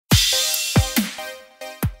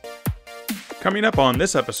Coming up on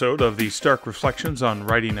this episode of the Stark Reflections on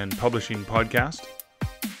Writing and Publishing podcast.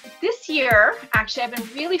 This year, actually, I've been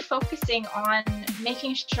really focusing on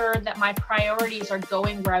making sure that my priorities are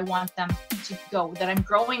going where I want them to go, that I'm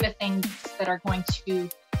growing the things that are going to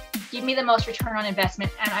give me the most return on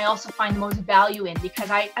investment, and I also find the most value in,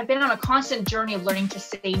 because I've been on a constant journey of learning to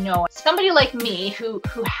say no. Somebody like me who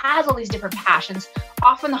has all these different passions,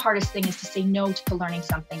 often the hardest thing is to say no to learning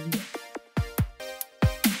something new.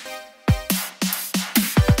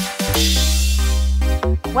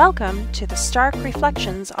 Welcome to the Stark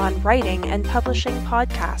Reflections on Writing and Publishing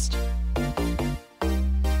podcast.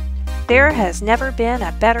 There has never been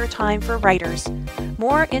a better time for writers.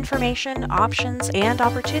 More information, options, and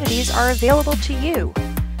opportunities are available to you,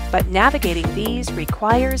 but navigating these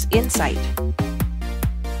requires insight.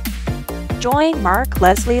 Join Mark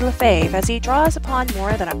Leslie Lefebvre as he draws upon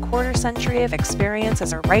more than a quarter century of experience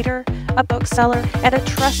as a writer, a bookseller, and a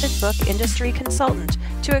trusted book industry consultant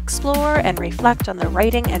to explore and reflect on the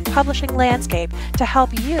writing and publishing landscape to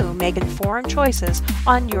help you make informed choices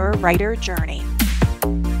on your writer journey.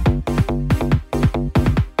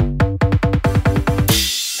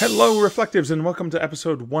 Hello, Reflectives, and welcome to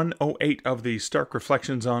episode 108 of the Stark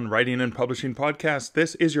Reflections on Writing and Publishing podcast.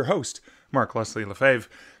 This is your host, Mark Leslie Lefebvre.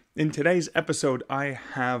 In today's episode, I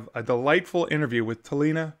have a delightful interview with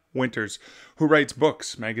Talena Winters, who writes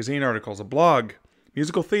books, magazine articles, a blog,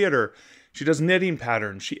 musical theater. She does knitting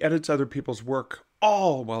patterns. She edits other people's work,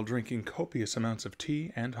 all while drinking copious amounts of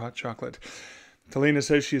tea and hot chocolate. Talena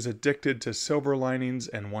says she is addicted to silver linings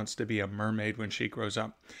and wants to be a mermaid when she grows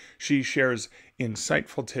up. She shares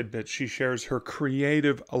insightful tidbits. She shares her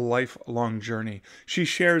creative lifelong journey. She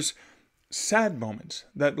shares sad moments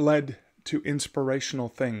that led to inspirational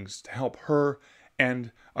things to help her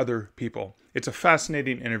and other people. It's a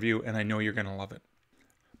fascinating interview, and I know you're going to love it.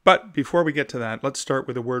 But before we get to that, let's start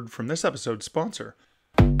with a word from this episode's sponsor.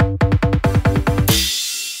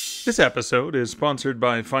 This episode is sponsored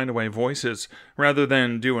by Findaway Voices. Rather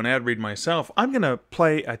than do an ad read myself, I'm going to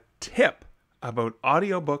play a tip about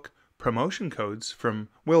audiobook promotion codes from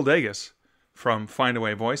Will Dagus from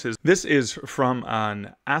Findaway Voices. This is from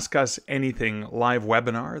an Ask Us Anything live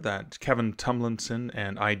webinar that Kevin Tumlinson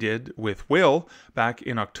and I did with Will back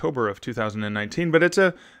in October of 2019, but it's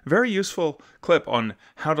a very useful clip on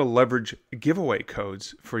how to leverage giveaway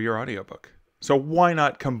codes for your audiobook. So why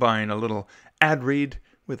not combine a little ad read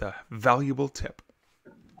with a valuable tip?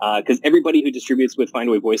 Because everybody who distributes with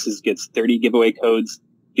Findaway Voices gets 30 giveaway codes.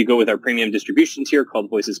 If you go with our premium distribution tier called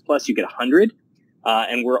Voices Plus, you get 100.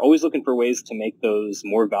 And we're always looking for ways to make those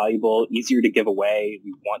more valuable, easier to give away.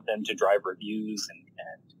 We want them to drive reviews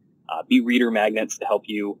and be reader magnets to help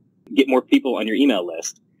you get more people on your email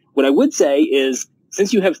list. What I would say is,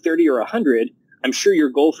 since you have 30 or 100, I'm sure your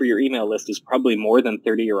goal for your email list is probably more than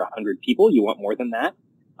 30 or 100 people. You want more than that.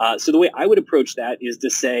 So the way I would approach that is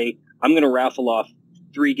to say, I'm going to raffle off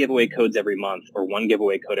 3 giveaway codes every month or 1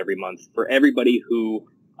 giveaway code every month for everybody who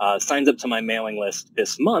signs up to my mailing list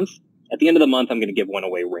this month. At the end of the month, I'm going to give one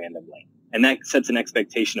away randomly. And that sets an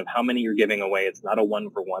expectation of how many you're giving away. It's not a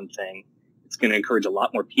one-for-one thing. It's going to encourage a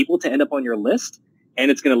lot more people to end up on your list,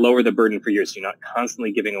 and it's going to lower the burden for you so you're not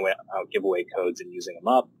constantly giving away giveaway codes and using them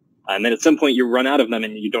up. And then at some point, you run out of them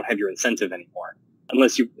and you don't have your incentive anymore,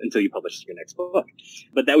 until you publish your next book.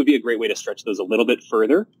 But that would be a great way to stretch those a little bit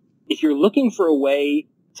further. If you're looking for a way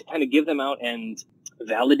to kind of give them out and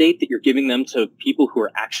validate that you're giving them to people who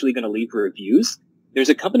are actually going to leave reviews, there's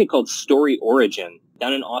a company called Story Origin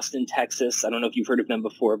down in Austin, Texas. I don't know if you've heard of them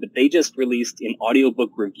before, but they just released an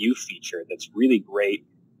audiobook review feature that's really great.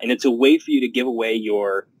 And it's a way for you to give away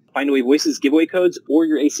your Findaway Voices giveaway codes or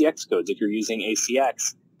your ACX codes if you're using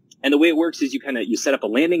ACX. And the way it works is you set up a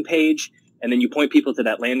landing page, and then you point people to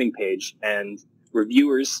that landing page, and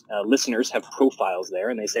reviewers, listeners have profiles there,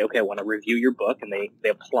 and they say, okay, I want to review your book, and they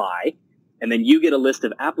apply. And then you get a list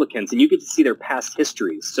of applicants, and you get to see their past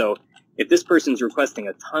histories. So if this person's requesting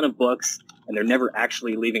a ton of books and they're never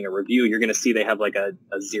actually leaving a review, you're going to see they have like a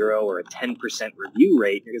 0 or a 10% review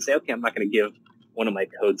rate. You're going to say, okay, I'm not going to give one of my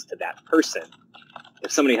codes to that person.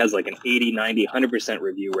 If somebody has like an 80, 90, 100%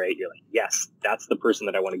 review rate, you're like, yes, that's the person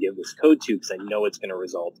that I want to give this code to because I know it's going to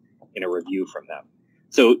result in a review from them.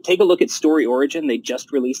 So take a look at Story Origin. They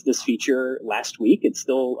just released this feature last week. It's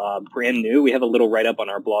still brand new. We have a little write-up on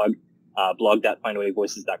our blog,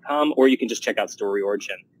 blog.findawayvoices.com, or you can just check out Story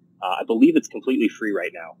Origin. I believe it's completely free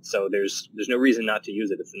right now, so there's no reason not to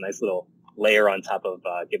use it. It's a nice little layer on top of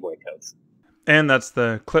giveaway codes. And that's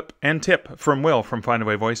the clip and tip from Will from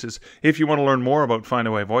Findaway Voices. If you want to learn more about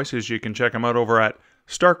Findaway Voices, you can check them out over at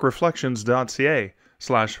starkreflections.ca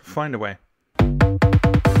 /Findaway.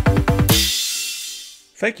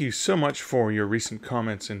 Thank you so much for your recent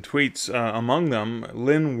comments and tweets. Among them,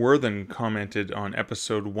 Lynn Worthen commented on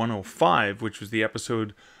episode 105, which was the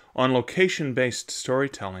episode on location-based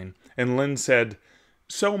storytelling. And Lynn said,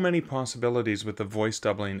 "So many possibilities with the voice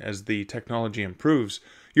doubling as the technology improves.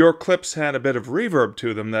 Your clips had a bit of reverb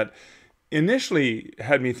to them that initially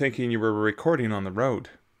had me thinking you were recording on the road.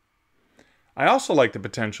 I also like the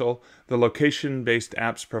potential the location-based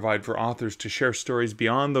apps provide for authors to share stories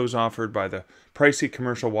beyond those offered by the pricey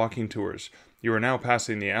commercial walking tours. You are now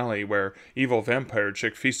passing the alley where evil vampire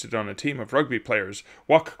chick feasted on a team of rugby players.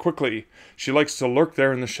 Walk quickly. She likes to lurk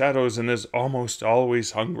there in the shadows and is almost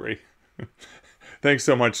always hungry." Thanks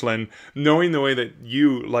so much, Lynn. Knowing the way that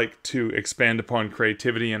you like to expand upon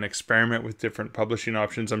creativity and experiment with different publishing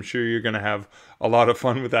options, I'm sure you're going to have a lot of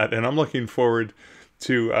fun with that. And I'm looking forward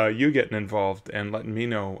to you getting involved and letting me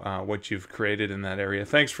know what you've created in that area.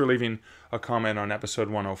 Thanks for leaving a comment on episode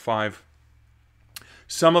 105.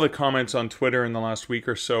 Some of the comments on Twitter in the last week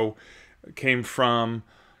or so came from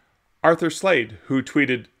Arthur Slade, who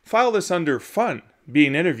tweeted, "File this under fun,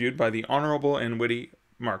 being interviewed by the honorable and witty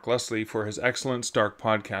Mark Leslie for his excellent Stark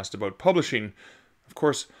podcast about publishing." Of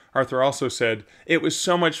course, Arthur also said, "It was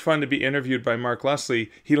so much fun to be interviewed by Mark Leslie,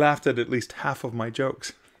 he laughed at least half of my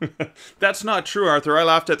jokes." That's not true, Arthur. I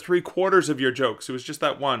laughed at 3/4 of your jokes. It was just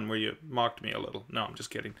that one where you mocked me a little. No, I'm just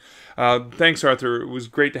kidding. Thanks, Arthur. It was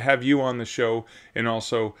great to have you on the show, and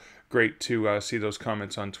also great to see those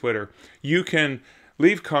comments on Twitter. You can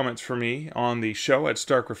leave comments for me on the show at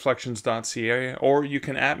starkreflections.ca, or you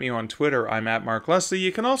can @ me on Twitter. I'm at Mark Leslie.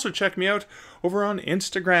 You can also check me out over on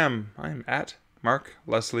Instagram. I'm at Mark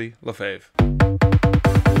Leslie Lefebvre.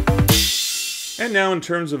 And now, in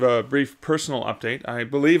terms of a brief personal update, I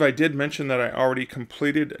believe I did mention that I already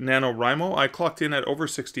completed NaNoWriMo. I clocked in at over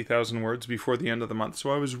 60,000 words before the end of the month, so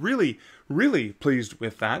I was really, really pleased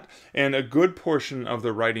with that. And a good portion of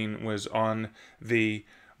the writing was on the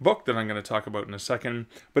book that I'm going to talk about in a second.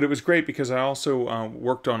 But it was great because I also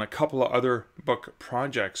worked on a couple of other book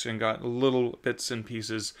projects and got little bits and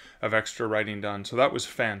pieces of extra writing done. So that was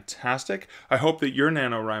fantastic. I hope that your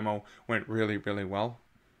NaNoWriMo went really, really well.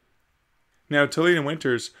 Now, Talena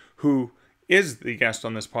Winters, who is the guest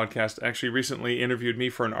on this podcast, actually recently interviewed me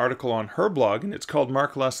for an article on her blog, and it's called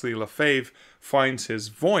Mark Leslie Lefebvre Finds His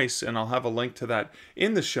Voice, and I'll have a link to that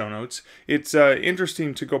in the show notes. It's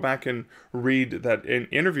interesting to go back and read that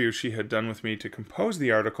interview she had done with me to compose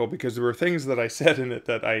the article, because there were things that I said in it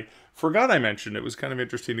that I forgot I mentioned. It was kind of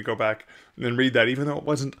interesting to go back and read that, even though it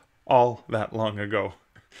wasn't all that long ago.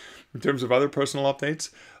 In terms of other personal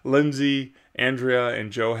updates, Lindsay, Andrea, and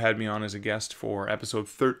Joe had me on as a guest for episode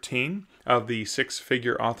 13 of the Six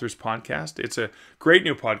Figure Authors podcast. It's a great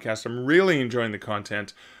new podcast. I'm really enjoying the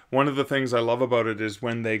content. One of the things I love about it is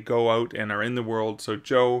when they go out and are in the world. So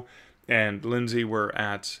Joe and Lindsay were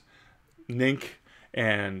at NINC,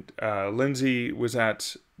 and Lindsay was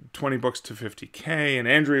at 20 Books to 50K, and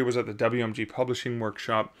Andrea was at the WMG Publishing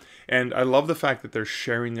Workshop. And I love the fact that they're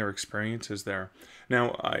sharing their experiences there.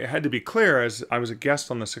 Now, I had to be clear, as I was a guest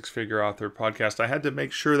on the Six Figure Author podcast, I had to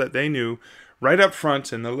make sure that they knew right up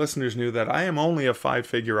front, and the listeners knew, that I am only a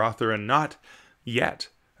 5-figure author and not yet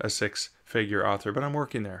a 6-figure author. But I'm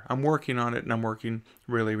working there. I'm working on it, and I'm working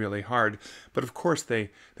really, really hard. But of course,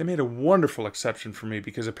 they made a wonderful exception for me,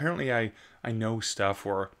 because apparently I know stuff,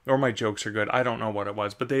 or my jokes are good. I don't know what it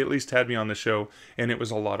was, but they at least had me on the show, and it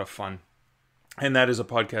was a lot of fun. And that is a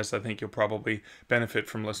podcast I think you'll probably benefit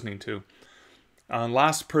from listening to.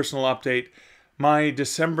 Last personal update, my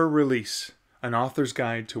December release, An Author's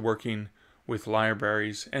Guide to Working with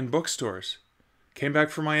Libraries and Bookstores, came back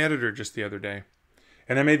from my editor just the other day.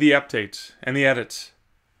 And I made the updates and the edits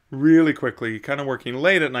really quickly, kind of working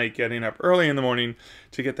late at night, getting up early in the morning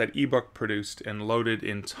to get that ebook produced and loaded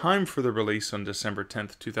in time for the release on December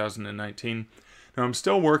 10th, 2019. Now, I'm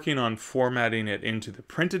still working on formatting it into the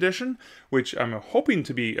print edition, which I'm hoping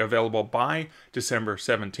to be available by December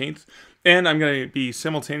 17th. And I'm going to be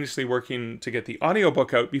simultaneously working to get the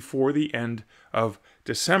audiobook out before the end of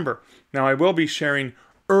December. Now, I will be sharing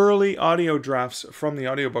early audio drafts from the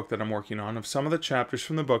audiobook that I'm working on of some of the chapters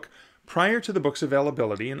from the book prior to the book's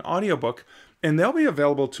availability in audiobook, and they'll be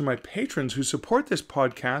available to my patrons who support this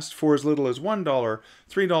podcast for as little as $1, $3,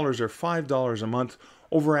 or $5 a month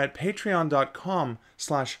over at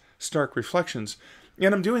patreon.com/starkreflections.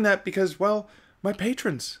 And I'm doing that because, well, my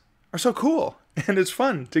patrons are so cool, and it's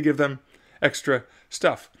fun to give them extra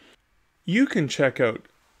stuff. You can check out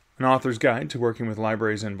An Author's Guide to Working with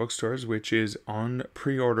Libraries and Bookstores, which is on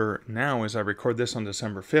pre-order now as I record this on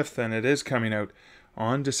December 5th, and it is coming out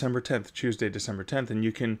on December 10th, Tuesday, December 10th, and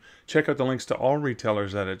you can check out the links to all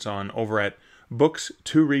retailers that it's on over at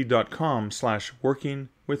books2read.com/working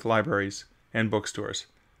with libraries and bookstores.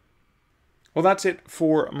 Well, that's it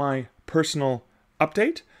for my personal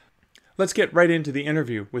update. Let's get right into the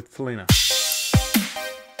interview with Talena.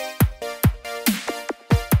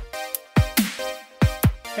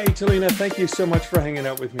 Hey, Talena, thank you so much for hanging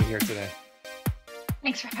out with me here today.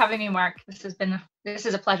 Thanks for having me, Mark. This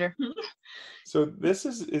is a pleasure. So this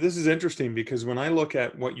is interesting because when I look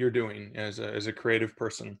at what you're doing as a creative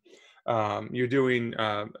person, you're doing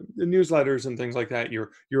the newsletters and things like that.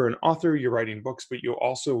 You're an author. You're writing books, but you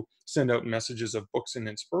also send out messages of books and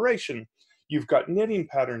inspiration. You've got knitting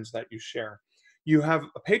patterns that you share. You have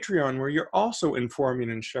a Patreon where you're also informing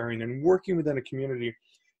and sharing and working within a community.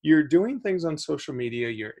 You're doing things on social media.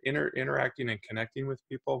 You're interacting and connecting with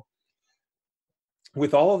people.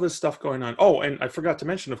 With all of this stuff going on. Oh, and I forgot to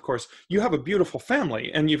mention, of course, you have a beautiful family,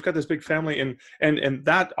 and you've got this big family, and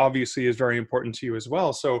that obviously is very important to you as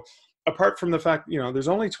well. So apart from the fact, there's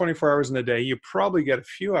only 24 hours in a day, you probably get a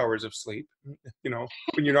few hours of sleep,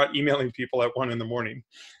 when you're not emailing people at 1 a.m.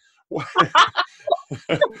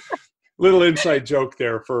 Little inside joke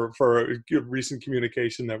there for a recent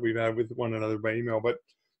communication that we've had with one another by email. But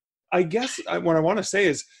I guess what I want to say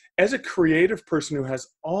is, as a creative person who has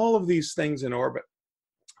all of these things in orbit,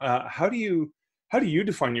 how do you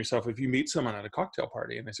define yourself if you meet someone at a cocktail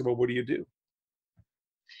party and they say, well, what do you do?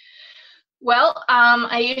 Well,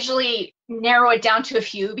 I usually narrow it down to a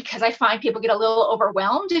few because I find people get a little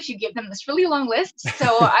overwhelmed if you give them this really long list.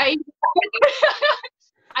 So I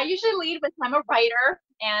usually lead with I'm a writer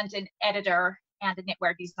and an editor and a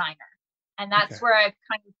knitwear designer. And that's where I've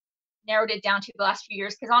kind of narrowed it down to the last few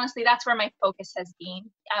years, because honestly, that's where my focus has been.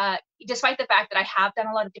 Despite the fact that I have done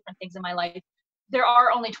a lot of different things in my life, there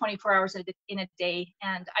are only 24 hours in a day.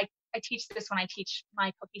 And I teach this when I teach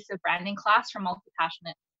my cohesive branding class for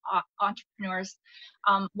multi-passionate entrepreneurs.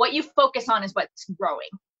 What you focus on is what's growing.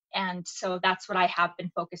 And so that's what I have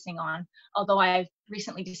been focusing on. Although I've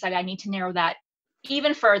recently decided I need to narrow that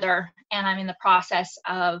even further. And I'm in the process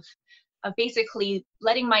of basically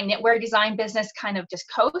letting my knitwear design business kind of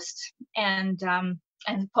just coast and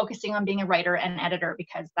focusing on being a writer and editor,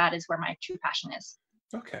 because that is where my true passion is.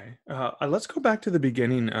 Okay. Let's go back to the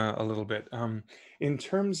beginning a little bit. In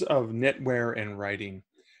terms of knitwear and writing,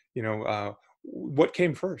 what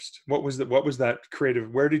came first? What was that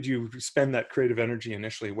creative? Where did you spend that creative energy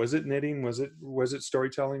initially? Was it knitting? Was it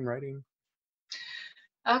storytelling, writing?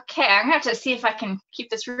 Okay, I'm gonna have to see if I can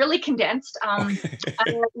keep this really condensed. Okay.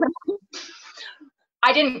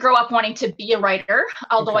 I didn't grow up wanting to be a writer,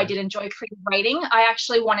 although I did enjoy creative writing. I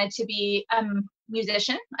actually wanted to be a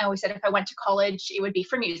musician. I always said if I went to college, it would be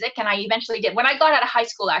for music, and I eventually did. When I got out of high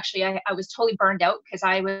school, actually, I was totally burned out because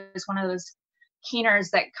I was one of those keeners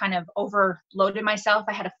that kind of overloaded myself.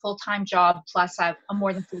 I had a full-time job plus a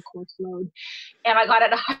more than full course load. And I got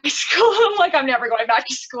out of high school. I'm like, I'm never going back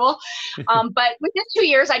to school. But within 2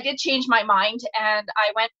 years, I did change my mind, and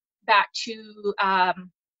I went back to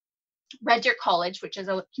Red Deer College, which is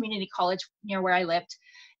a community college near where I lived,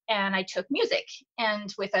 and I took music,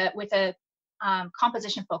 and with a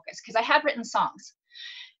composition focus, because I had written songs.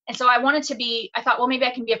 And so I thought, well, maybe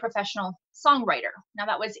I can be a professional songwriter. Now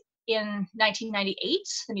that was in 1998.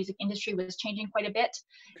 The music industry was changing quite a bit.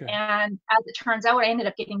 Okay. And as it turns out, I ended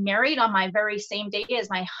up getting married on my very same day as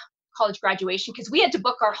my college graduation, because we had to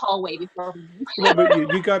book our hallway before we Well, but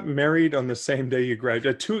you got married on the same day you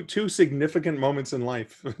graduated. Two significant moments in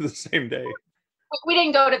life the same day. We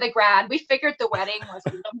didn't go to the grad. We figured the wedding was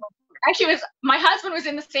actually my husband was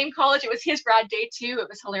in the same college. It was his grad day too. It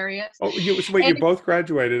was hilarious. Oh, you both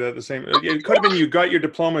graduated at the same. It could have been you got your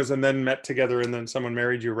diplomas and then met together, and then someone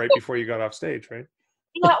married you right before you got off stage, right?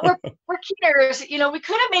 We're keeners. We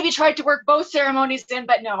could have maybe tried to work both ceremonies in,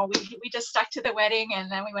 but no, we just stuck to the wedding,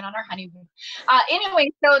 and then we went on our honeymoon.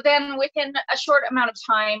 Anyway, so then within a short amount of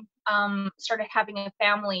time, started having a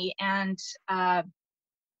family, and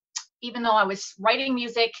even though I was writing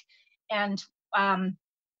music, and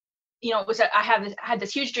it was I had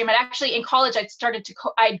this huge dream. And actually, in college, started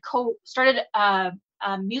a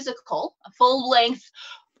musical, a full-length,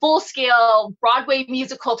 full-scale Broadway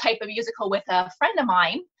musical type of musical with a friend of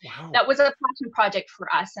mine. Wow. That was a passion project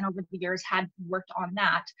for us, and over the years had worked on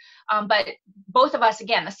that. But both of us,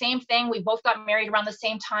 again, the same thing. We both got married around the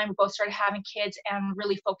same time. We both started having kids and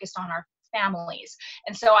really focused on our families.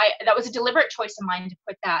 And so that was a deliberate choice of mine to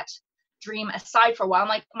put that dream aside for a while.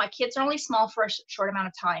 My kids are only small for a short amount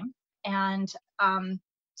of time, and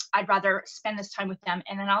I'd rather spend this time with them,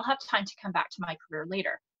 and then I'll have time to come back to my career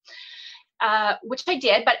later. Which I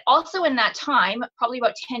did, but also in that time, probably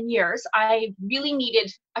about 10 years, I really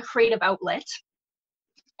needed a creative outlet.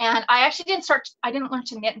 And I actually didn't learn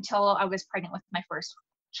to knit until I was pregnant with my first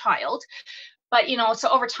child. But, so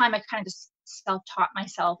over time, I kind of just self-taught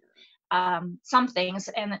myself some things,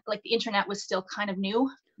 and like the internet was still kind of new.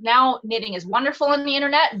 Now knitting is wonderful on the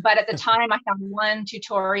internet, but at the time I found one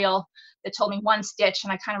tutorial that told me one stitch,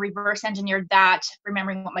 and I kind of reverse engineered that,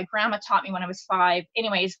 remembering what my grandma taught me when I was 5.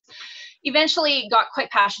 Anyways, eventually got quite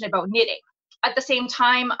passionate about knitting. At the same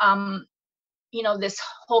time, this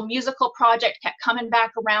whole musical project kept coming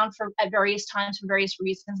back around at various times for various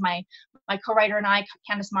reasons. My co-writer and I,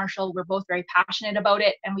 Candace Marshall, we're both very passionate about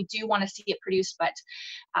it, and we do want to see it produced. But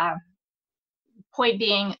point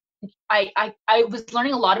being, I was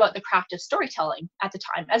learning a lot about the craft of storytelling at the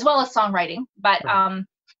time, as well as songwriting. But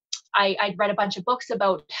I read a bunch of books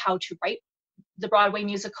about how to write the Broadway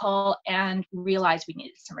musical and realized we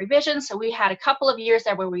needed some revisions. So we had a couple of years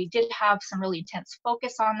there where we did have some really intense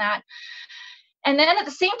focus on that. And then at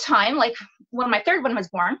the same time, like when my third one was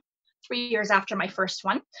born, 3 years after my first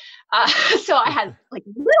one, so I had like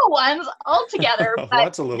little ones all together.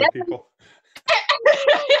 Lots of little people.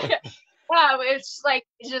 Wow, it's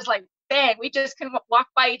just like bang, we just couldn't walk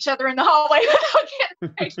by each other in the hallway without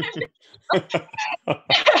getting pregnant.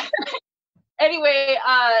 Anyway,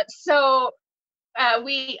 so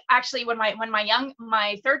we actually, when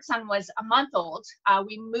my third son was a month old,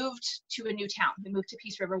 we moved to a new town. We moved to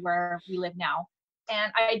Peace River, where we live now.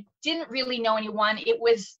 And I didn't really know anyone. It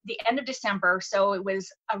was the end of December, so it was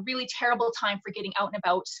a really terrible time for getting out and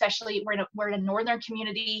about, especially we're in a northern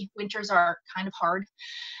community. Winters are kind of hard.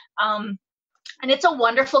 And it's a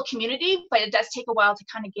wonderful community, but it does take a while to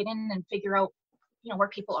kind of get in and figure out, where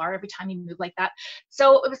people are every time you move like that.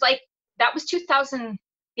 So it was like, that was the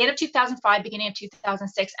end of 2005, beginning of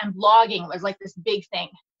 2006, and blogging was like this big thing.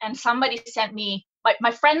 And somebody sent me,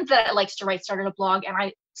 my friend that likes to write started a blog, and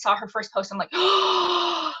I saw her first post. I'm like,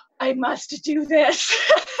 oh, I must do this.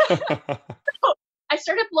 So I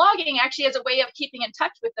started blogging actually as a way of keeping in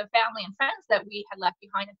touch with the family and friends that we had left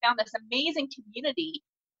behind, and found this amazing community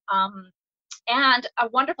and a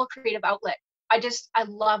wonderful creative outlet. I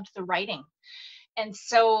loved the writing. And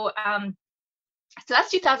so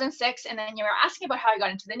that's 2006. And then you were asking about how I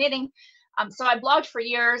got into the knitting. So I blogged for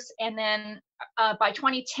years. And then by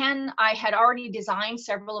 2010, I had already designed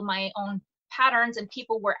several of my own patterns, and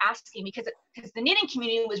people were asking me, because the knitting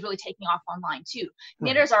community was really taking off online too. Right.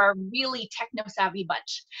 Knitters are a really techno-savvy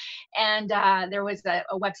bunch. And there was a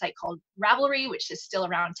website called Ravelry, which is still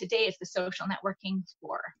around today. It's the social networking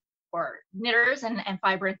for knitters and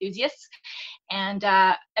fiber enthusiasts. And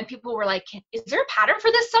people were like, is there a pattern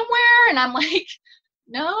for this somewhere? And I'm like,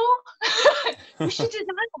 no, you should design.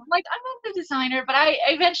 I'm like, I'm not the designer, but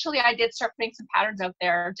I did start putting some patterns out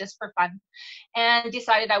there just for fun, and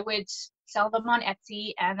decided I would sell them on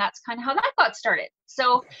Etsy. And that's kind of how that got started.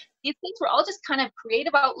 So these things were all just kind of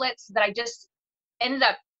creative outlets that I just ended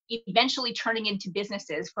up eventually turning into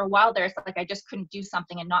businesses. For a while there, it's like I just couldn't do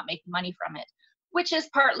something and not make money from it, which is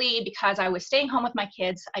partly because I was staying home with my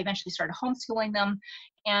kids. I eventually started homeschooling them,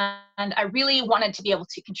 and I really wanted to be able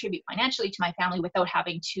to contribute financially to my family without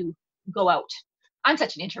having to go out. I'm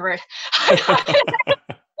such an introvert.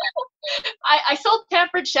 I sold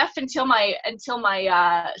Pampered Chef until my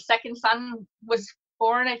second son was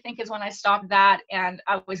born, I think, is when I stopped that. And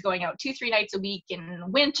I was going out 2-3 nights a week in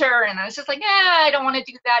winter, and I was just like, I don't want to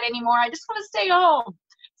do that anymore. I just want to stay home.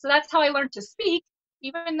 So that's how I learned to speak,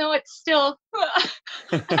 even though it's still but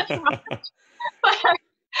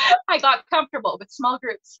I got comfortable with small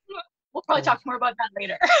groups. We'll probably talk more about that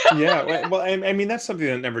later. Yeah, well, I mean, that's something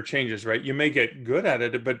that never changes, right? You may get good at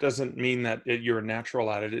it, but doesn't mean that you're a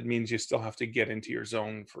natural at it. It means you still have to get into your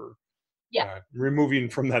zone for removing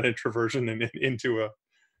from that introversion and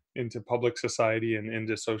into public society and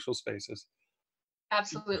into social spaces.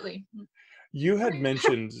 Absolutely. You had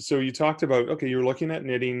mentioned, so you talked about, okay, you're looking at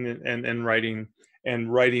knitting and writing,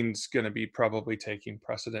 and writing's going to be probably taking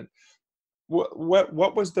precedent. What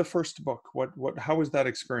was the first book? How was that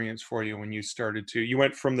experience for you when you started to? You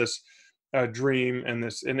went from this dream and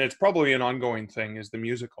it's probably an ongoing thing, is the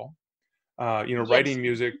musical. Yes. Writing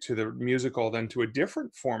music to the musical, then to a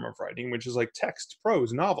different form of writing, which is like text,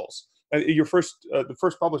 prose, novels. The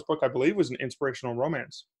first published book, I believe, was an inspirational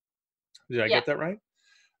romance. Did I get that right?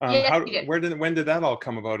 When did that all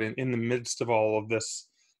come about in the midst of all of this,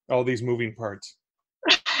 all these moving parts?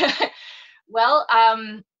 Well,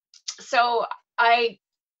 so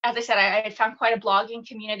as I said, I had found quite a blogging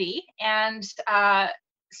community, and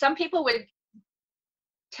some people would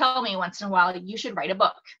tell me once in a while, you should write a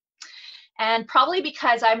book. And probably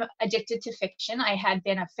because I'm addicted to fiction, I had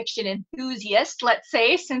been a fiction enthusiast, let's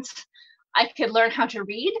say, since I could learn how to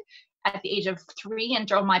read at the age of 3 and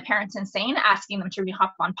drove my parents insane, asking them to read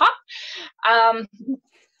Hop on Pop.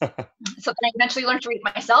 So then I eventually learned to read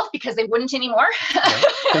it myself because they wouldn't anymore.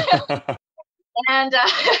 And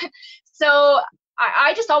so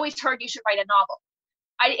I just always heard you should write a novel.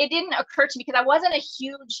 It didn't occur to me because I wasn't a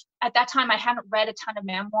huge, at that time, I hadn't read a ton of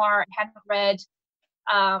memoir. I hadn't read,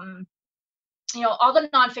 all the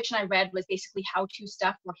nonfiction I read was basically how-to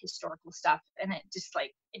stuff or historical stuff. And it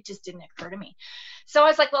just didn't occur to me. So I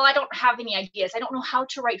was like, well, I don't have any ideas. I don't know how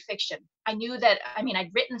to write fiction. I knew that,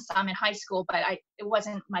 I'd written some in high school, but it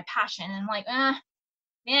wasn't my passion. And I'm like,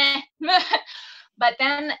 But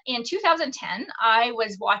then in 2010, I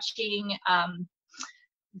was watching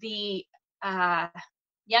the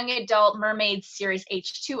young adult mermaid series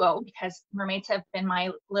H2O, because mermaids have been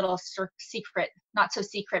my little secret, not so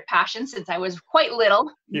secret passion since I was quite little,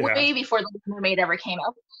 way before the mermaid ever came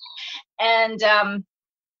out. And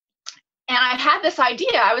I had this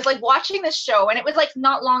idea. I was like watching this show, and it was like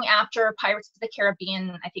not long after Pirates of the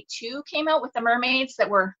Caribbean, I think 2 came out with the mermaids that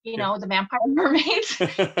were, the vampire mermaids. And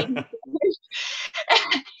I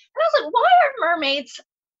was like, why are mermaids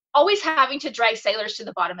always having to drag sailors to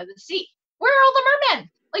the bottom of the sea? Where are all the mermen?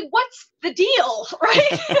 Like, what's the deal,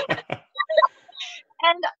 right?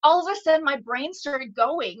 And all of a sudden, my brain started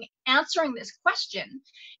going, answering this question.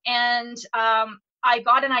 And I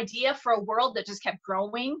got an idea for a world that just kept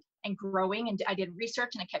growing and growing. And I did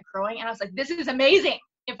research, and it kept growing. And I was like, this is amazing.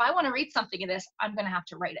 If I want to read something of this, I'm going to have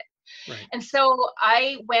to write it. Right. And so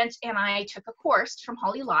I went and I took a course from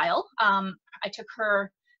Holly Lyle. I took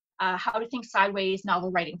her How to Think Sideways novel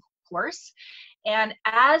writing course. And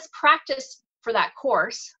as practice for that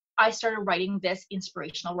course, I started writing this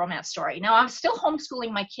inspirational romance story. Now, I was still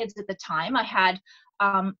homeschooling my kids at the time. I had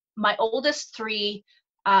my oldest 3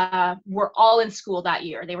 were all in school that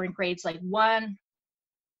year. They were in grades like 1.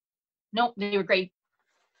 Nope, they were grade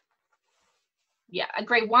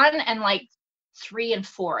 1 and like 3 and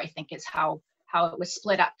 4, I think is how it was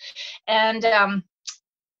split up. And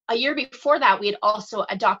a year before that, we had also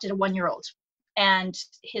adopted a 1-year-old, and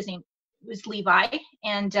his name was Levi.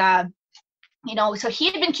 And so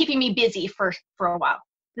he had been keeping me busy for a while.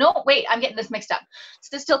 No, wait, I'm getting this mixed up.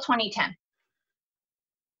 This is still 2010.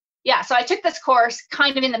 Yeah, so I took this course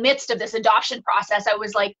kind of in the midst of this adoption process. I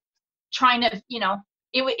was like trying to,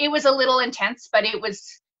 it was a little intense, but it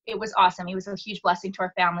was awesome. It was a huge blessing to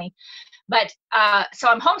our family. But so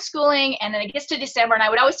I'm homeschooling, and then it gets to December, and I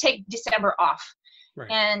would always take December off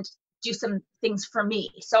and do some things for me.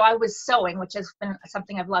 So I was sewing, which has been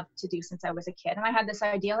something I've loved to do since I was a kid. And I had this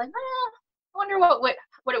idea like, I wonder what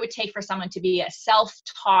it would take for someone to be a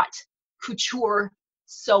self-taught couture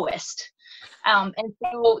sewist. And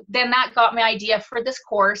so then that got my idea for this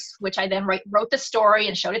course, which I then wrote the story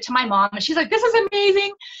and showed it to my mom. And she's like, this is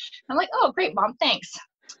amazing. I'm like, oh, great, Mom, thanks.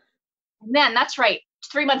 And then that's right.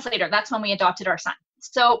 3 months later, that's when we adopted our son.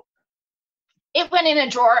 So it went in a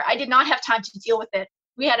drawer. I did not have time to deal with it.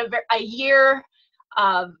 We had a year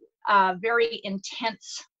of very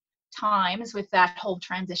intense times with that whole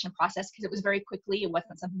transition process, because it was very quickly. It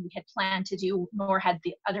wasn't something we had planned to do, nor had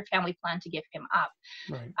the other family planned to give him up.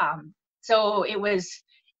 Right. So it was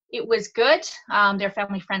good. They're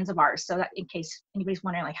family friends of ours. So that, in case anybody's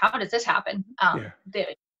wondering, like, how does this happen?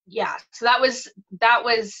 So that was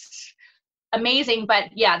amazing. But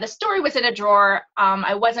yeah, the story was in a drawer.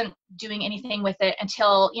 I wasn't doing anything with it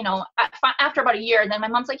until, after about a year. And then my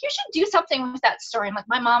mom's like, you should do something with that story. I'm like,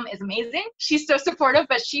 my mom is amazing. She's so supportive,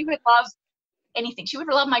 but she would love anything. She would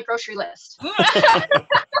love my grocery list.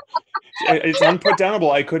 It's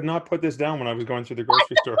unputdownable. I could not put this down when I was going through the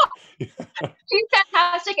grocery store. She's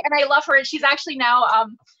fantastic, and I love her. And she's actually now,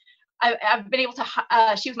 I've been able to,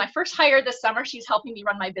 she was my first hire this summer. She's helping me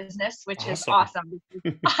run my business, which is awesome.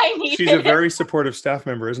 She's a very supportive staff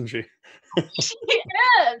member, isn't she? She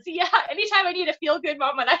is. Yeah. Anytime I need a feel-good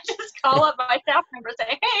moment, I just call up my staff member and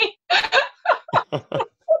say, hey, what's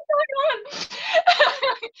going on?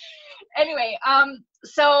 Anyway,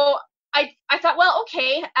 so I thought, well,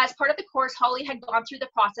 okay, as part of the course, Holly had gone through the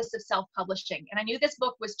process of self-publishing. And I knew this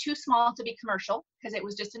book was too small to be commercial because it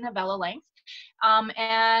was just a novella length.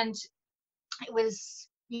 And it was,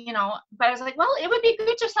 but I was like, well, it would be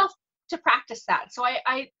good to practice that. So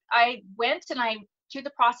I went and I through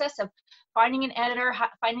the process of finding an editor,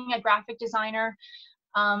 finding a graphic designer,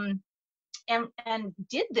 and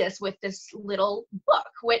did this with this little book,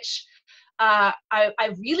 which I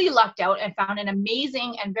really lucked out and found an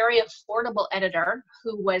amazing and very affordable editor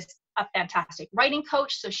who was a fantastic writing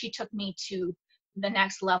coach. So she took me to the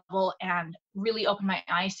next level and really opened my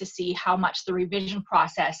eyes to see how much the revision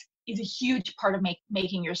process is a huge part of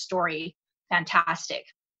making your story fantastic.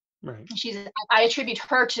 Right. I attribute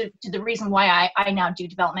her to the reason why I now do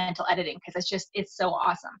developmental editing, because it's so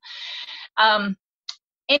awesome.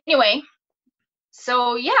 Anyway,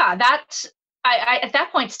 so yeah, I at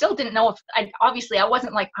that point still didn't know if obviously I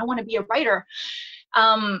wasn't like, I want to be a writer.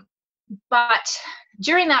 But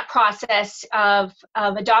during that process of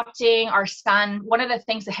adopting our son, one of the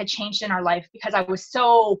things that had changed in our life, because I was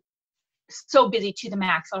so busy to the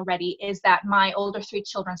max already, is that my older 3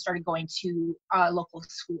 children started going to a local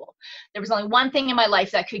school. There was only one thing in my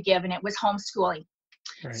life that could give, and it was homeschooling.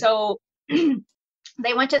 Right. So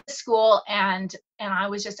they went to school, and I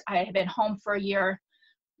had been home for a year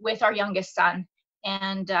with our youngest son.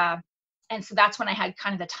 And so that's when I had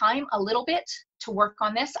kind of the time a little bit to work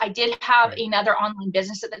on this. I did have another online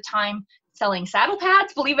business at the time selling saddle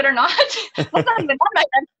pads, believe it or not. That's not even on my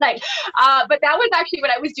website. But that was actually what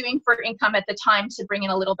I was doing for income at the time to bring in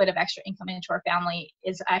a little bit of extra income into our family.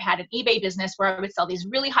 Is I had an eBay business where I would sell these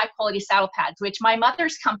really high quality saddle pads, which my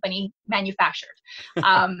mother's company manufactured.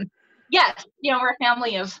 Yes, we're a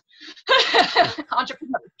family of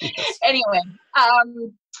entrepreneurs. Yes. Anyway,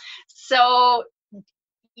 so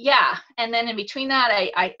yeah, and then in between that,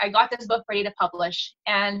 I got this book ready to publish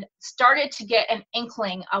and started to get an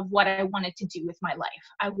inkling of what I wanted to do with my life.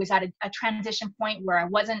 I was at a transition point where I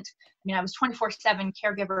was 24/7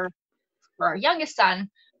 caregiver for our youngest son,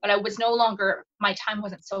 but I was no longer, my time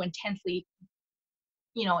wasn't so intensely,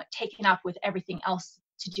 taken up with everything else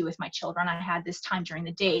to do with my children. I had this time during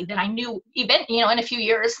the day that I knew in a few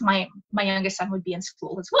years, my youngest son would be in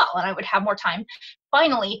school as well, and I would have more time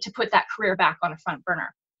finally to put that career back on a front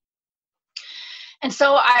burner. And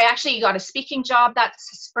so I actually got a speaking job that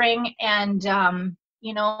spring, and and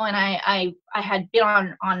I had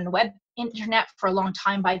been on the web internet for a long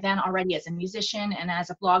time by then already as a musician and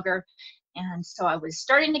as a blogger. And so I was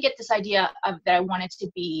starting to get this idea that I wanted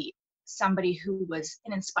to be somebody who was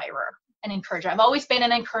an inspirer, an encourager. I've always been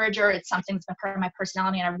an encourager. It's something that's been part of my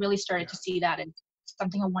personality, and I really started to see that as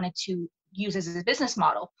something I wanted to use as a business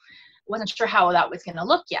model. I wasn't sure how that was going to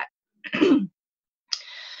look yet.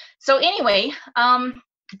 So anyway,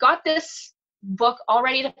 got this book all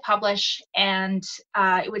ready to publish, and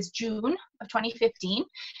it was June of 2015.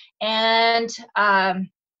 And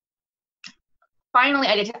finally,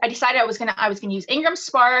 I decided I was gonna use Ingram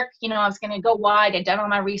Spark. I was gonna go wide. I'd done all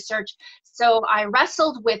my research, so I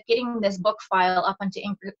wrestled with getting this book file up onto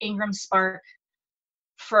Ingram Spark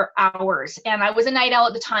for hours. And I was a night owl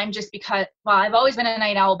at the time, just because, well, I've always been a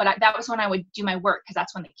night owl, but that was when I would do my work, because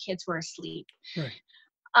that's when the kids were asleep. Right.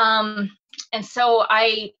 And so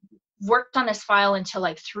I worked on this file until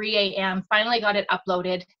like 3 a.m. Finally got it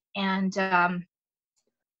uploaded. And that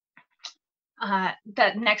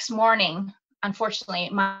next morning, unfortunately,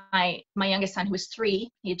 my youngest son, who was 3,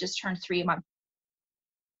 he had just turned 3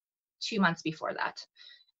 2 months before that.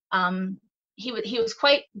 He was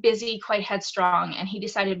quite busy, quite headstrong, and he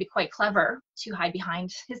decided to be quite clever to hide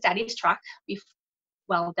behind his daddy's truck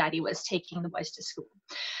while daddy was taking the boys to school.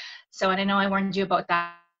 So, and I know I warned you about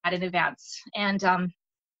that in advance. And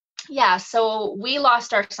so we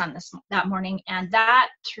lost our son that morning, and that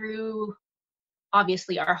threw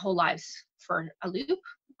obviously our whole lives for a loop.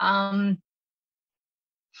 It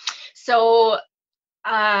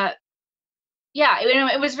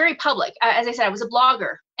was very public. As I said, I was a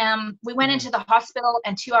blogger. We went into the hospital,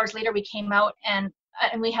 and 2 hours later we came out, and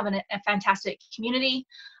we have a fantastic community.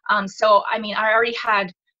 I already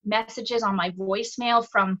had messages on my voicemail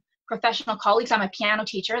from professional colleagues. I'm a piano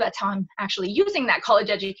teacher. That's how I'm actually using that college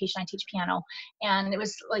education. I teach piano. And it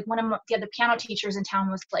was like one of the other piano teachers in town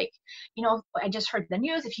was like, I just heard the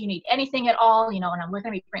news. If you need anything at all, and we're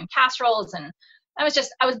going to be bringing casseroles. And I was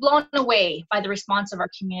blown away by the response of our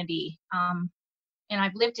community. And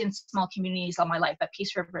I've lived in small communities all my life, but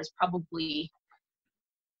Peace River is probably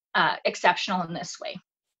exceptional in this way.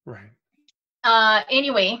 Right.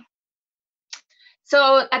 Anyway,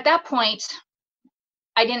 so at that point,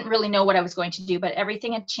 I didn't really know what I was going to do, but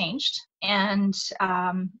everything had changed. And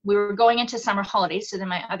we were going into summer holidays, so then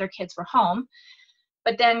my other kids were home.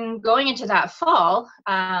 But then going into that fall,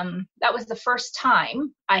 that was the first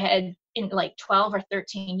time I had, in like 12 or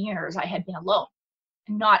 13 years, I had been alone,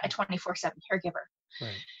 not a 24/7 caregiver.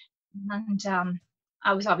 Right. And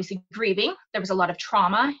I was obviously grieving. There was a lot of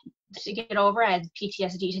trauma to get over. I had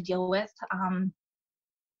PTSD to deal with, and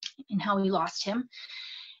how we lost him,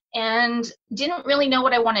 and didn't really know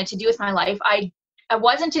what I wanted to do with my life. I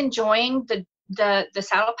wasn't enjoying the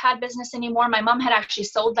saddle pad business anymore. My mom had actually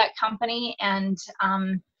sold that company, and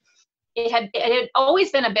it had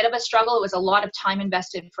always been a bit of a struggle. It was a lot of time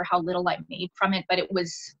invested for how little I made from it, but it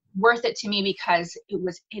was worth it to me because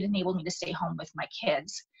it enabled me to stay home with my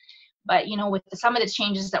kids. But with some of the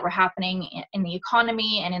changes that were happening in the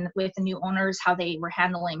economy and with the new owners, how they were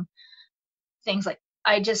handling things, like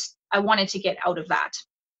I wanted to get out of that.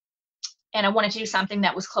 and I wanted to do something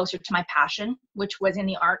that was closer to my passion, which was in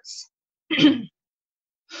the arts.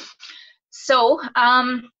 So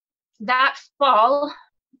that fall,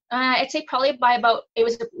 I'd say probably it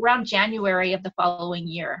was around January of the following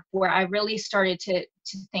year where I really started to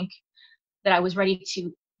think that I was ready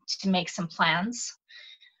to make some plans.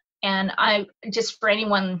 And I just, for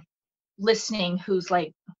anyone listening who's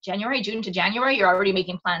like, June to January, you're already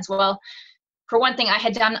making plans. Well, for one thing, I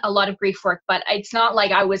had done a lot of grief work, but it's not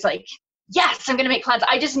like I was like, yes, I'm going to make plans.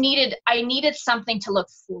 I needed something to look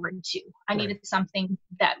forward to. I needed something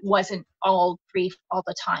that wasn't all grief all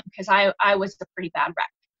the time, because I was a pretty bad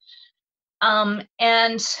wreck.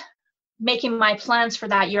 And making my plans for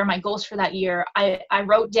that year, my goals for that year, I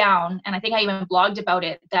wrote down, and I think I even blogged about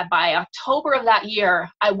it, that by October of that year,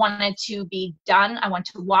 I wanted to be done. I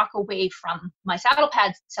wanted to walk away from my saddle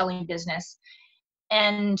pad selling business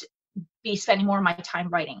and be spending more of my time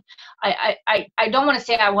writing. I don't want to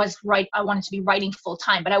say I wanted to be writing full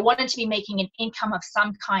time, but I wanted to be making an income of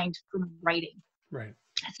some kind from writing. Right.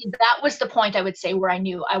 See, that was the point, I would say, where I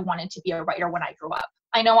knew I wanted to be a writer when I grew up.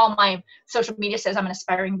 I know all my social media says I'm an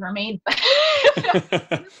aspiring mermaid,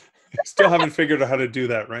 but still haven't figured out how to do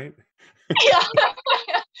that, right? Yeah.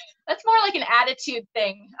 That's more like an attitude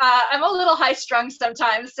thing. I'm a little high strung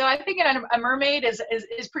sometimes, so I think a mermaid is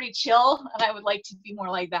pretty chill, and I would like to be more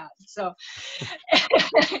like that. So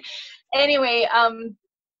anyway,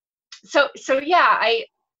 so yeah, I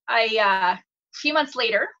a few months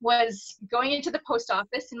later was going into the post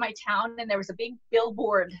office in my town, and there was a big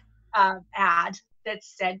billboard ad that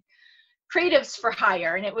said creatives for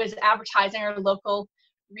hire, and it was advertising our local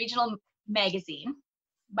regional magazine.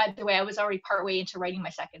 By the way, I was already partway into writing my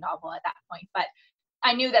second novel at that point, but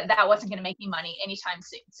I knew that wasn't going to make me money anytime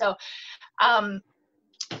soon. So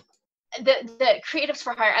the creatives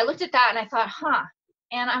for hire, I looked at that and I thought,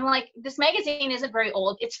 and I'm like, this magazine isn't very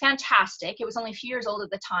old. It's fantastic. It was only a few years old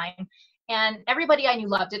at the time, and everybody I knew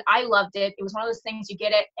loved it. I loved it. It was one of those things, you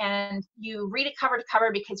get it and you read it cover to cover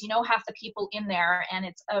because you know half the people in there, and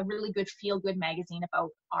it's a really good feel-good magazine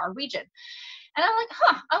about our region. And I'm like,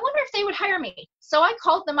 I wonder if they would hire me. So I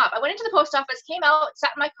called them up. I went into the post office, came out,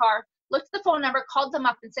 sat in my car, looked at the phone number, called them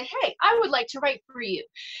up and said, hey, I would like to write for you.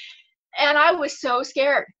 And I was so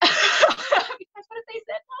scared because what if they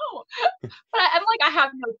said no? But I'm like, I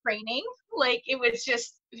have no training. Like, it was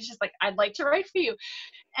just like, I'd like to write for you.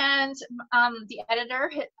 And the editor,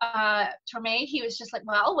 Torme, he was just like,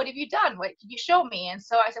 well, what have you done? What can you show me? And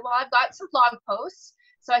so I said, well, I've got some blog posts.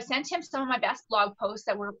 So I sent him some of my best blog posts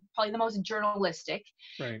that were probably the most journalistic.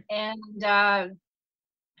 Right. And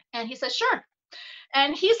he said, sure.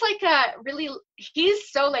 And he's like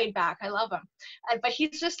he's so laid back. I love him. But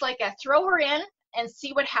he's just like a throw her in and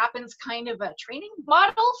see what happens kind of a training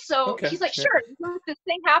model. So he's like, sure, there's this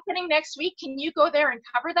thing happening next week. Can you go there and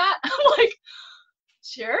cover that? I'm like,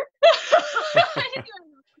 sure. I didn't even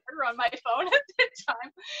remember on my phone at the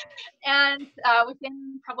time. And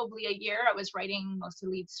within probably a year, I was writing mostly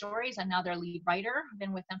lead stories. I'm now their lead writer. I've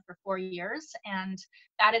been with them for 4 years. And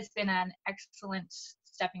that has been an excellent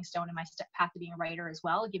stepping stone in my path to being a writer as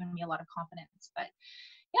well, giving me a lot of confidence. But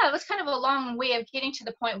yeah, it was kind of a long way of getting to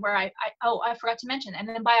the point where I forgot to mention. And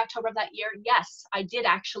then by October of that year, yes, I did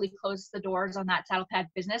actually close the doors on that saddle pad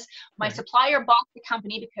business. My supplier bought the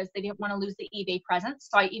company because they didn't want to lose the eBay presence.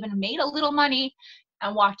 So I even made a little money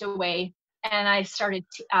and walked away. And I started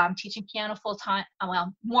teaching piano full time,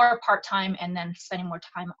 more part time, and then spending more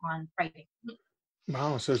time on writing.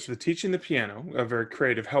 Wow. So it's the teaching the piano, very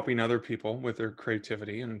creative, helping other people with their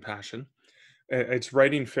creativity and passion. It's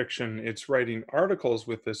writing fiction. It's writing articles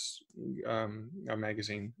with this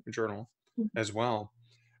magazine journal as well.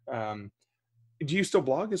 Do you still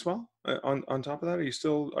blog as well? On top of that, are you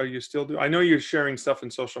still do? I know you're sharing stuff in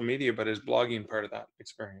social media, but is blogging part of that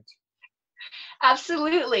experience?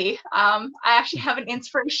 Absolutely. I actually have an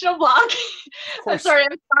inspirational blog. I'm sorry,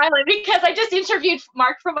 I'm smiling because I just interviewed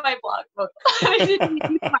Mark from my blog. I didn't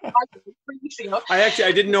use my blog 3 weeks ago.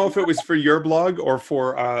 I didn't know if it was for your blog or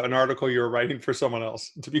for an article you were writing for someone else,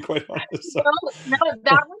 to be quite honest. So. No,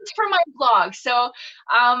 that was for my blog. So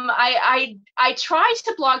I try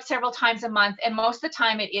to blog several times a month, and most of the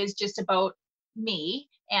time it is just about me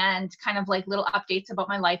and kind of like little updates about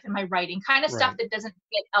my life and my writing, kind of stuff that doesn't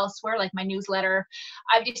fit elsewhere, like my newsletter.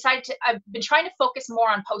 I've been trying to focus more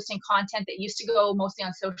on posting content that used to go mostly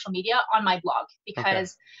on social media on my blog,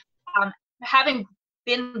 because having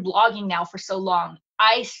been blogging now for so long,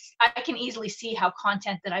 I can easily see how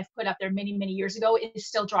content that I've put up there many, many years ago is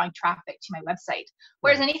still drawing traffic to my website.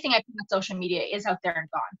 Whereas anything I put on social media is out there and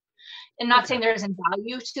gone. And not saying there isn't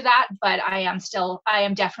value to that, but I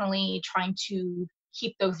am definitely trying to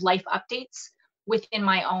keep those life updates within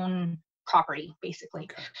my own property, basically.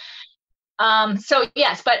 Okay. So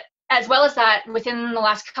yes, but as well as that, within the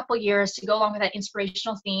last couple of years, to go along with that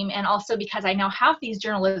inspirational theme, and also because I now have these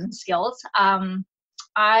journalism skills,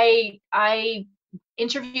 I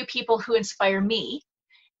interview people who inspire me,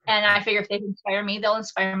 and I figure if they inspire me, they'll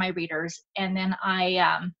inspire my readers. And then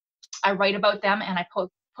I write about them, and I put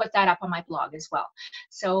that up on my blog as well.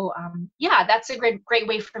 So yeah, that's a great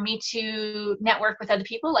way for me to network with other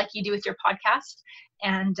people, like you do with your podcast,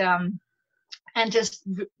 and just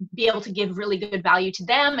be able to give really good value to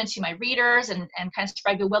them and to my readers, and kind of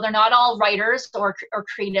spread goodwill. They're not all writers or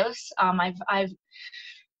creatives. I've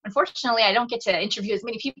unfortunately, I don't get to interview as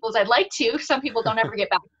many people as I'd like to. Some people don't ever get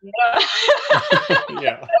back to me.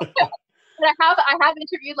 Yeah. But I have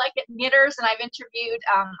interviewed like knitters, and I interviewed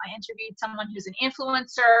someone who's an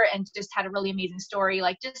influencer and just had a really amazing story.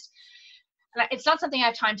 Like, just, it's not something I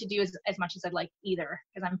have time to do as much as I'd like either,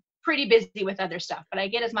 because I'm pretty busy with other stuff, but I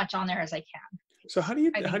get as much on there as I can. So how do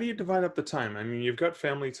you divide up the time? I mean, you've got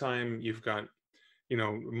family time, you've got,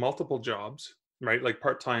 multiple jobs, right? Like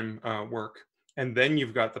part-time work. And then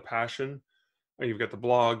you've got the passion, you've got the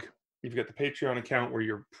blog, you've got the Patreon account where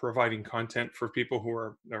you're providing content for people who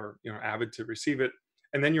are avid to receive it.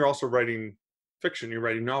 And then you're also writing fiction, you're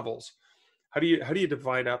writing novels. How do you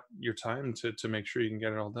divide up your time to make sure you can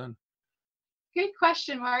get it all done? Good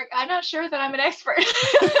question, Mark. I'm not sure that I'm an expert.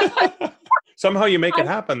 Somehow you make it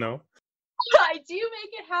happen, though. I do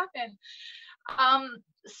make it happen.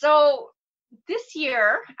 So this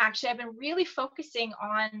year, actually, I've been really focusing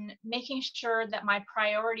on making sure that my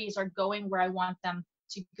priorities are going where I want them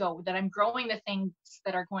to go, that I'm growing the things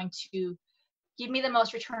that are going to give me the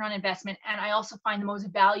most return on investment, and I also find the most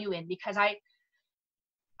value in, because I've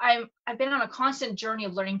been on a constant journey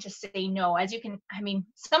of learning to say no. As you can,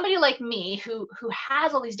 somebody like me who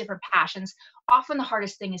has all these different passions, often the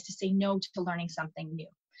hardest thing is to say no to learning something new.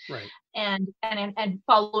 Right. And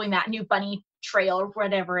following that new bunny trail or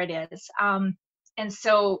whatever it is. And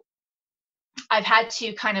so I've had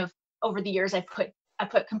to kind of, over the years, I put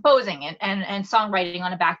composing and songwriting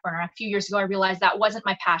on a back burner. A few years ago, I realized that wasn't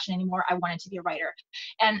my passion anymore. I wanted to be a writer.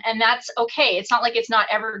 And that's okay. It's not like it's not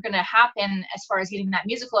ever going to happen as far as getting that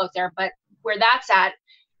musical out there, but where that's at,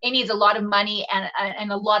 it needs a lot of money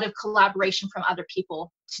and a lot of collaboration from other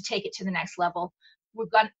people to take it to the next level. We've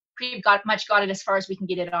got it as far as we can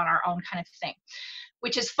get it on our own, kind of thing,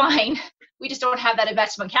 which is fine. We just don't have that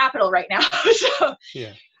investment capital right now. So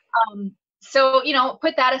yeah. So,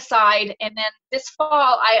 put that aside. And then this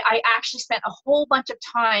fall, I actually spent a whole bunch of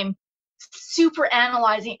time super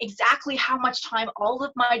analyzing exactly how much time all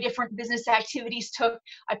of my different business activities took.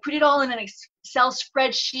 I put it all in an Excel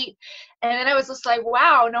spreadsheet. And then I was just like,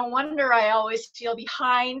 wow, no wonder I always feel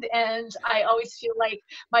behind. And I always feel like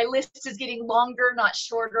my list is getting longer, not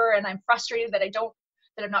shorter. And I'm frustrated that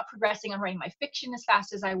I'm not progressing on writing my fiction as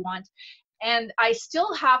fast as I want. And I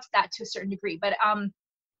still have that to a certain degree, but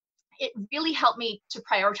it really helped me to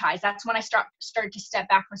prioritize. That's when I started to step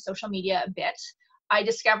back from social media a bit. I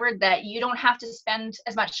discovered that you don't have to spend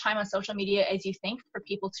as much time on social media as you think for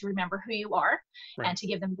people to remember who you are, right, and to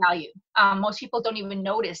give them value. Most people don't even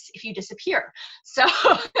notice if you disappear. So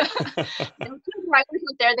there's writers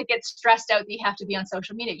out there that get stressed out that you have to be on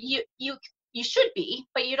social media. You should be,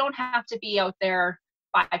 but you don't have to be out there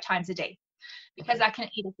 5 times a day, because that can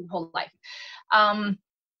eat up your whole life.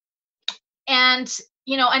 And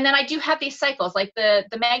then I do have these cycles. Like the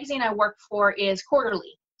magazine I work for is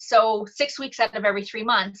quarterly. So 6 weeks out of every 3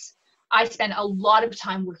 months, I spend a lot of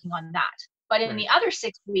time working on that. But in the other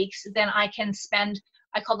 6 weeks, then I can spend,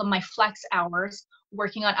 I call them my flex hours,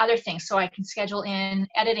 working on other things. So I can schedule in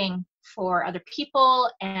editing for other people.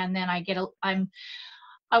 And then I'm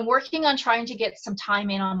working on trying to get some time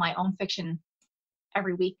in on my own fiction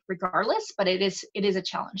every week regardless, but it is a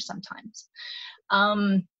challenge sometimes.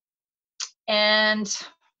 And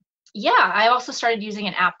yeah, I also started using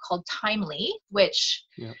an app called Timely, which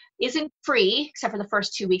isn't free except for the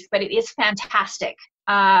first 2 weeks, but it is fantastic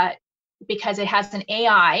because it has an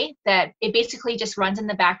AI that it basically just runs in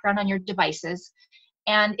the background on your devices,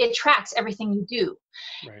 and it tracks everything you do.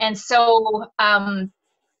 Right. And so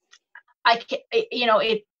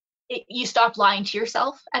you stop lying to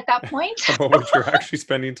yourself at that point. About what you're actually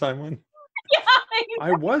spending time on. Yeah, exactly.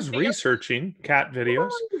 I was researching cat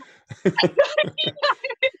videos.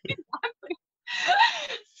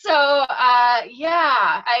 So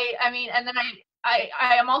and then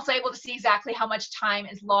I am also able to see exactly how much time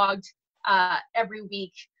is logged every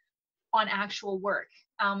week on actual work.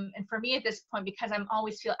 And for me at this point, because I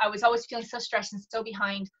was always feeling so stressed and so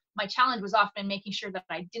behind, my challenge was often making sure that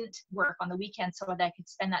I didn't work on the weekend so that I could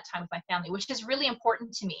spend that time with my family, which is really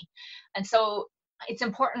important to me. And so it's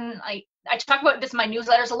important. I talk about this in my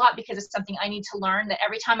newsletters a lot because it's something I need to learn, that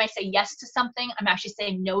every time I say yes to something, I'm actually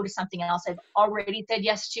saying no to something else I've already said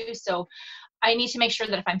yes to. So I need to make sure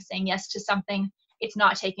that if I'm saying yes to something, it's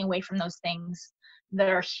not taking away from those things that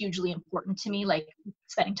are hugely important to me, like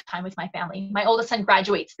spending time with my family. My oldest son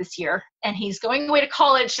graduates this year and he's going away to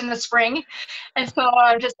college in the spring. And so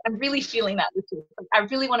I'm really feeling that this year. I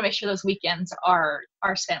really want to make sure those weekends are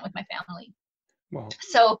spent with my family. Wow.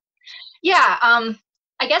 So yeah,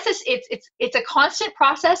 I guess it's a constant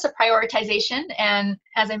process of prioritization. And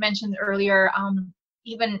as I mentioned earlier,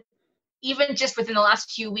 even just within the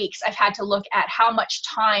last few weeks, I've had to look at how much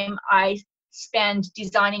time I spend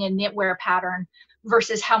designing a knitwear pattern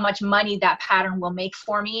versus how much money that pattern will make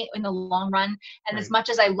for me in the long run. And Right. as much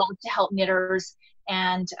as I love to help knitters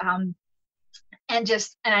and I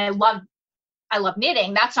love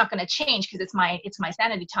knitting, that's not going to change because it's my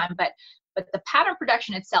sanity time. But the pattern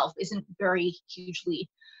production itself isn't very hugely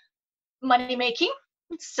money making.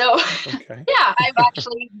 So Okay. yeah, I've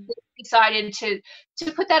actually decided to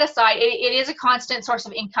put that aside. It is a constant source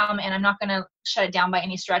of income, and I'm not going to shut it down by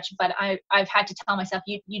any stretch. But I've had to tell myself,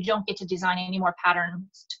 you don't get to design any more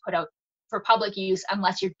patterns to put out for public use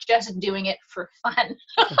unless you're just doing it for fun.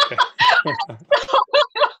 Okay.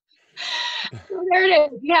 So there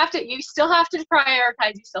it is. You still have to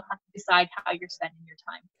prioritize. You still have to decide how you're spending your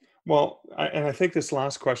time. Well, I think this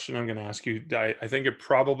last question I'm going to ask you, I think it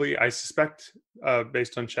probably, I suspect,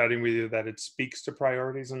 based on chatting with you, that it speaks to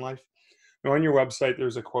priorities in life. Now, on your website,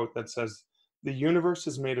 there's a quote that says, "The universe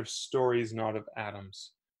is made of stories, not of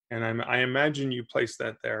atoms." And I imagine you place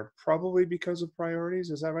that there probably because of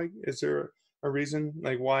priorities. Is that right? Is there a reason?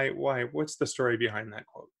 Like, why? What's the story behind that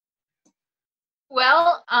quote?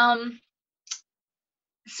 Well,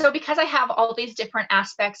 so because I have all these different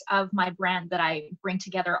aspects of my brand that I bring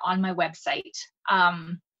together on my website,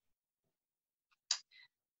 I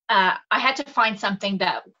had to find something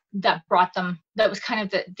that brought them, that was kind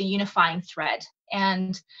of the unifying thread.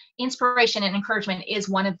 And inspiration and encouragement is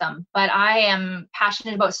one of them. But I am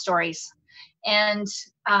passionate about stories. And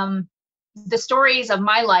the stories of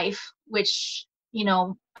my life, which,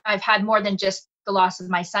 I've had more than just the loss of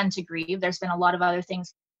my son to grieve. There's been a lot of other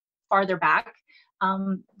things farther back.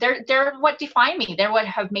 They're what define me. They're what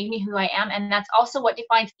have made me who I am. And that's also what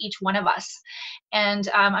defines each one of us. And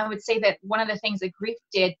I would say that one of the things that grief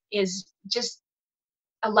did is just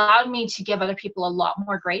allowed me to give other people a lot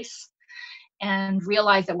more grace and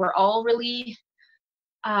realize that we're all really,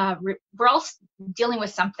 we're all dealing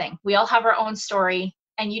with something. We all have our own story,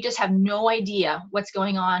 and you just have no idea what's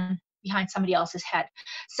going on behind somebody else's head.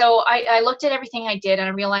 So I looked at everything I did, and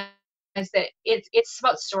I realized that it's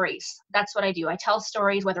about stories. That's what I do. I tell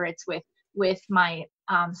stories, whether it's with my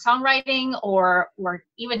songwriting or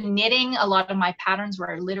even knitting. A lot of my patterns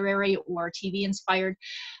were literary or TV inspired,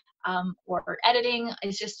 or editing.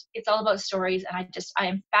 It's all about stories. And I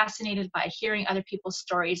am fascinated by hearing other people's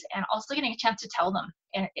stories and also getting a chance to tell them.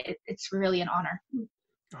 And it's really an honor.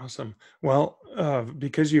 Awesome. Well,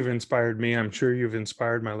 because you've inspired me, I'm sure you've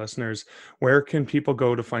inspired my listeners. Where can people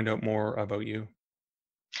go to find out more about you?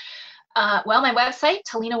 Well, my website,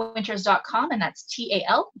 talenawinters.com, and that's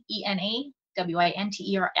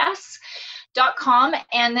TALENAWINTERS.com.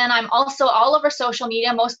 And then I'm also all over social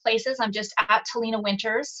media, most places. I'm just at Talena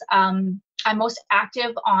Winters. I'm most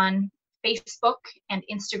active on Facebook and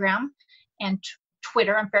Instagram and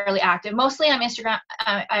Twitter. I'm fairly active. Mostly I'm Instagram.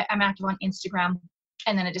 I'm active on Instagram,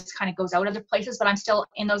 and then it just kind of goes out other places, but I'm still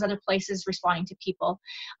in those other places responding to people.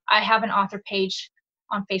 I have an author page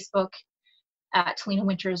on Facebook at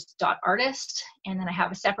talenawinters.artist, and then I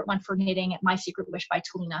have a separate one for knitting at My Secret Wish by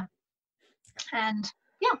Talena. And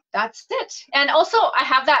yeah, that's it. And also I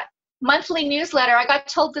have that monthly newsletter. I got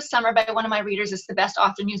told this summer by one of my readers it's the best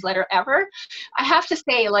author newsletter ever. I have to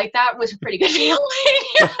say, like, that was a pretty good feeling.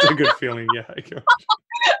 That's a good feeling, yeah.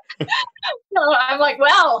 So I'm like,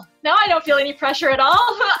 well, now I don't feel any pressure at all.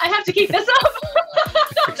 I have to keep this up.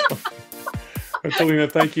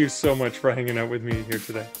 Talena, thank you so much for hanging out with me here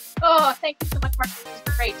today. Oh, thank you so much, Mark. This was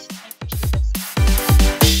great. I appreciate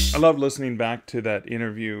this. I love listening back to that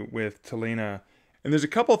interview with Talena. And there's a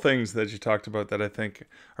couple things that you talked about that I think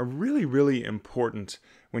are really, really important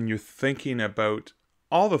when you're thinking about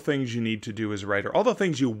all the things you need to do as a writer, all the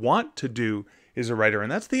things you want to do as a writer.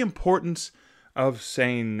 And that's the importance of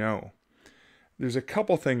saying no. There's a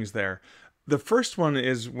couple things there. The first one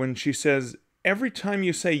is when she says, every time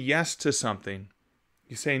you say yes to something,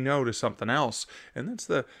 you say no to something else. And that's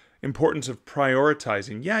importance of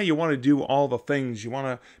prioritizing. Yeah, you want to do all the things. You want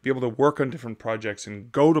to be able to work on different projects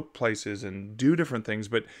and go to places and do different things,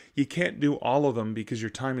 but you can't do all of them because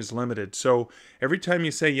your time is limited. So every time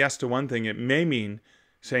you say yes to one thing, it may mean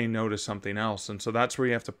saying no to something else. And so that's where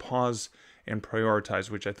you have to pause and prioritize,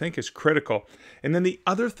 which I think is critical. And then the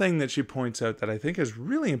other thing that she points out that I think is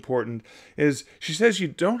really important is she says you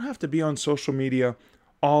don't have to be on social media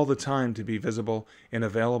all the time to be visible and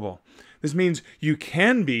available. This means you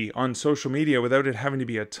can be on social media without it having to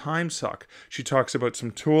be a time suck. She talks about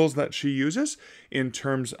some tools that she uses in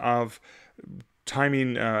terms of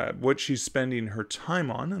timing what she's spending her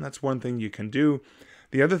time on, and that's one thing you can do.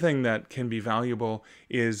 The other thing that can be valuable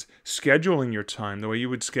is scheduling your time. The way you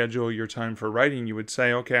would schedule your time for writing, you would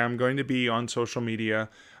say, okay, I'm going to be on social media.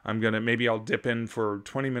 Maybe I'll dip in for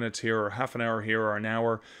 20 minutes here or half an hour here or an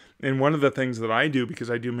hour. And one of the things that I do,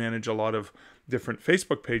 because I do manage a lot of different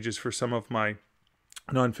Facebook pages for some of my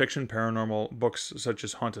nonfiction paranormal books, such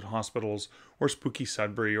as Haunted Hospitals or Spooky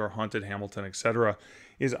Sudbury or Haunted Hamilton, etc.,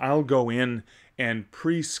 is I'll go in and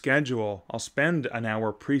pre-schedule. I'll spend an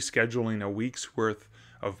hour pre-scheduling a week's worth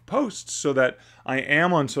of posts so that I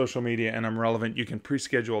am on social media and I'm relevant. You can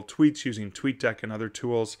pre-schedule tweets using TweetDeck and other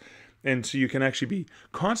tools. And so you can actually be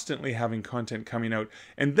constantly having content coming out.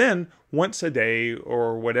 And then once a day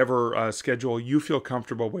or whatever schedule you feel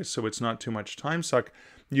comfortable with, so it's not too much time suck,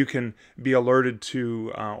 you can be alerted to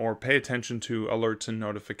or pay attention to alerts and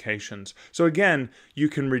notifications. So again, you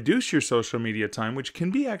can reduce your social media time, which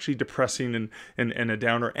can be actually depressing and a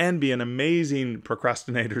downer and be an amazing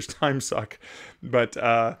procrastinator's time suck. But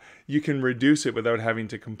you can reduce it without having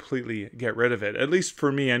to completely get rid of it, at least for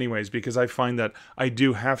me anyways, because I find that I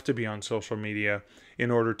do have to be on social media in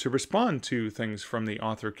order to respond to things from the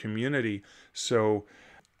author community. So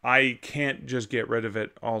I can't just get rid of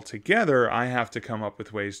it altogether. I have to come up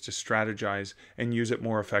with ways to strategize and use it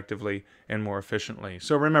more effectively and more efficiently.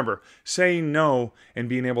 So remember, saying no and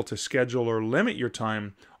being able to schedule or limit your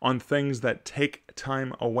time on things that take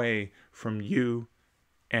time away from you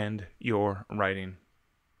and your writing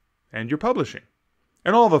and your publishing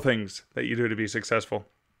and all the things that you do to be successful.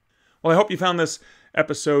 Well, I hope you found this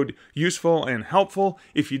episode useful and helpful.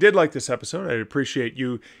 If you did like this episode, I'd appreciate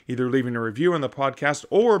you either leaving a review on the podcast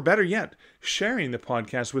or, better yet, sharing the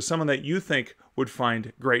podcast with someone that you think would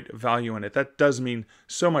find great value in it. That does mean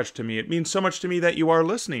so much to me. It means so much to me that you are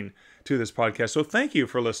listening to this podcast. So thank you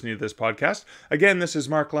for listening to this podcast. Again, this is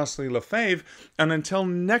Mark Leslie Lefebvre, and until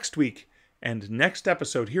next week and next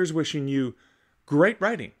episode, here's wishing you great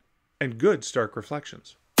writing and good Stark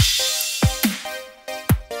Reflections.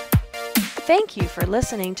 Thank you for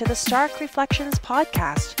listening to the Stark Reflections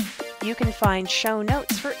podcast. You can find show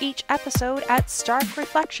notes for each episode at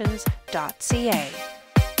starkreflections.ca.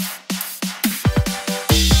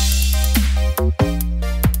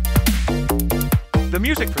 The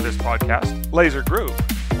music for this podcast, Laser Groove,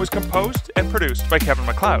 was composed and produced by Kevin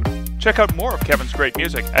MacLeod. Check out more of Kevin's great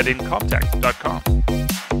music at incomptech.com.